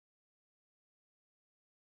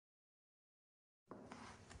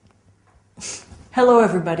Hello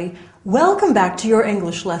everybody, welcome back to your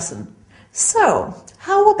English lesson. So,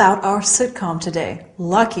 how about our sitcom today?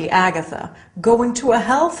 Lucky Agatha, going to a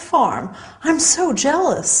health farm. I'm so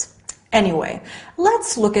jealous. Anyway,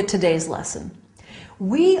 let's look at today's lesson.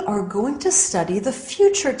 We are going to study the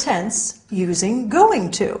future tense using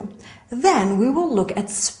going to. Then we will look at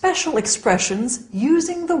special expressions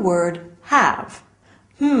using the word have.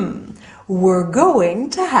 We're going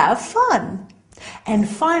to have fun. And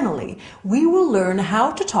finally, we will learn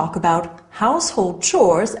how to talk about household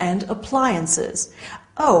chores and appliances.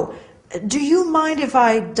 Oh, do you mind if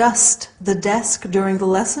I dust the desk during the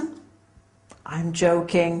lesson? I'm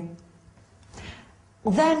joking.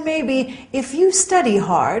 Then maybe if you study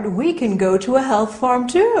hard, we can go to a health farm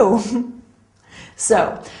too.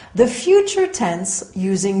 So, the future tense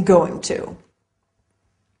using going to.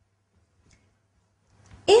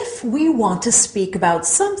 If we want to speak about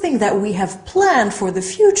something that we have planned for the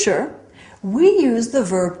future, we use the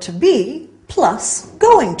verb to be plus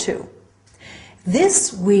going to.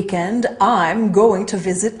 This weekend, I'm going to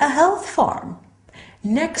visit a health farm.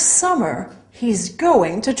 Next summer, he's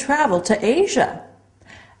going to travel to Asia.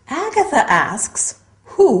 Agatha asks,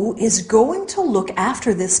 who is going to look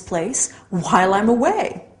after this place while I'm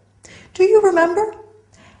away? Do you remember?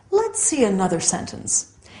 Let's see another sentence.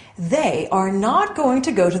 They are not going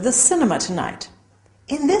to go to the cinema tonight.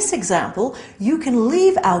 In this example, you can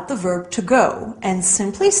leave out the verb to go and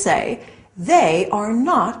simply say, they are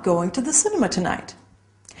not going to the cinema tonight.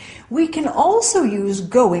 We can also use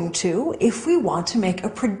going to if we want to make a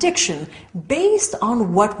prediction based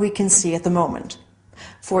on what we can see at the moment.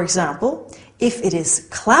 For example, if it is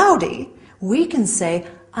cloudy, we can say,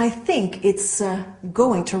 I think it's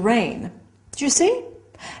going to rain. Do you see?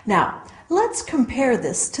 Now, let's compare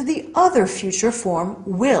this to the other future form,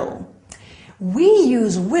 will. We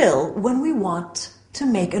use will when we want to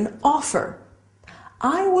make an offer.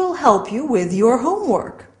 I will help you with your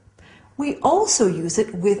homework. We also use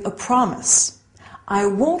it with a promise. I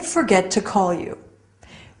won't forget to call you.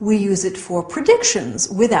 We use it for predictions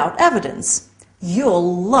without evidence.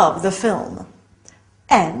 You'll love the film.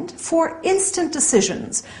 And for instant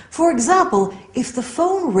decisions. For example, if the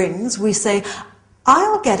phone rings, we say,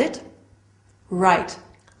 I'll get it. Right,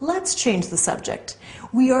 let's change the subject.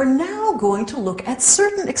 We are now going to look at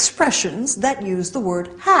certain expressions that use the word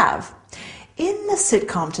have. In the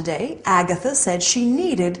sitcom today, Agatha said she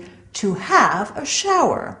needed to have a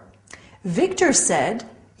shower. Victor said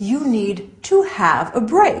you need to have a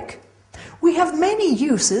break. We have many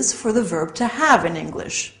uses for the verb to have in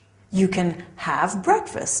English. You can have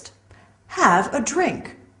breakfast, have a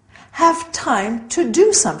drink, have time to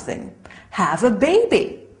do something, have a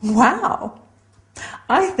baby. Wow!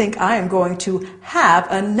 I think I am going to have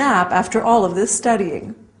a nap after all of this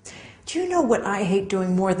studying. Do you know what I hate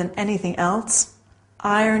doing more than anything else?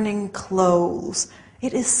 Ironing clothes.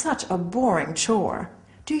 It is such a boring chore.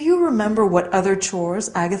 Do you remember what other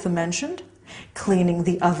chores Agatha mentioned? Cleaning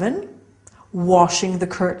the oven, washing the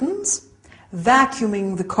curtains,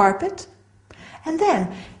 vacuuming the carpet. And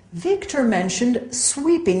then Victor mentioned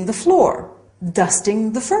sweeping the floor,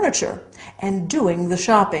 dusting the furniture, and doing the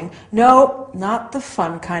shopping. No, not the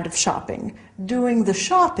fun kind of shopping. Doing the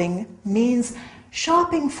shopping means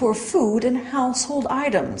shopping for food and household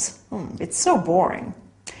items. It's so boring.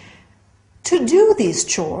 To do these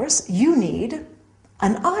chores, you need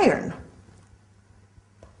an iron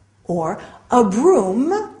or a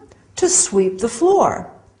broom to sweep the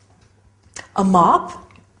floor, a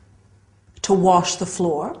mop to wash the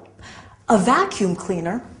floor, a vacuum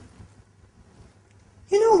cleaner.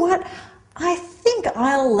 You know what? I think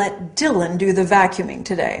I'll let Dylan do the vacuuming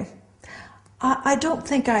today. I don't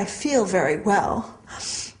think I feel very well.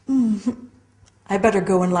 I better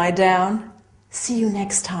go and lie down. See you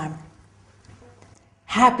next time.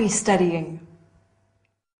 Happy studying.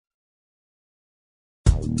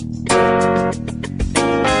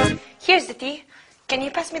 Here's the tea. Can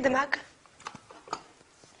you pass me the mug?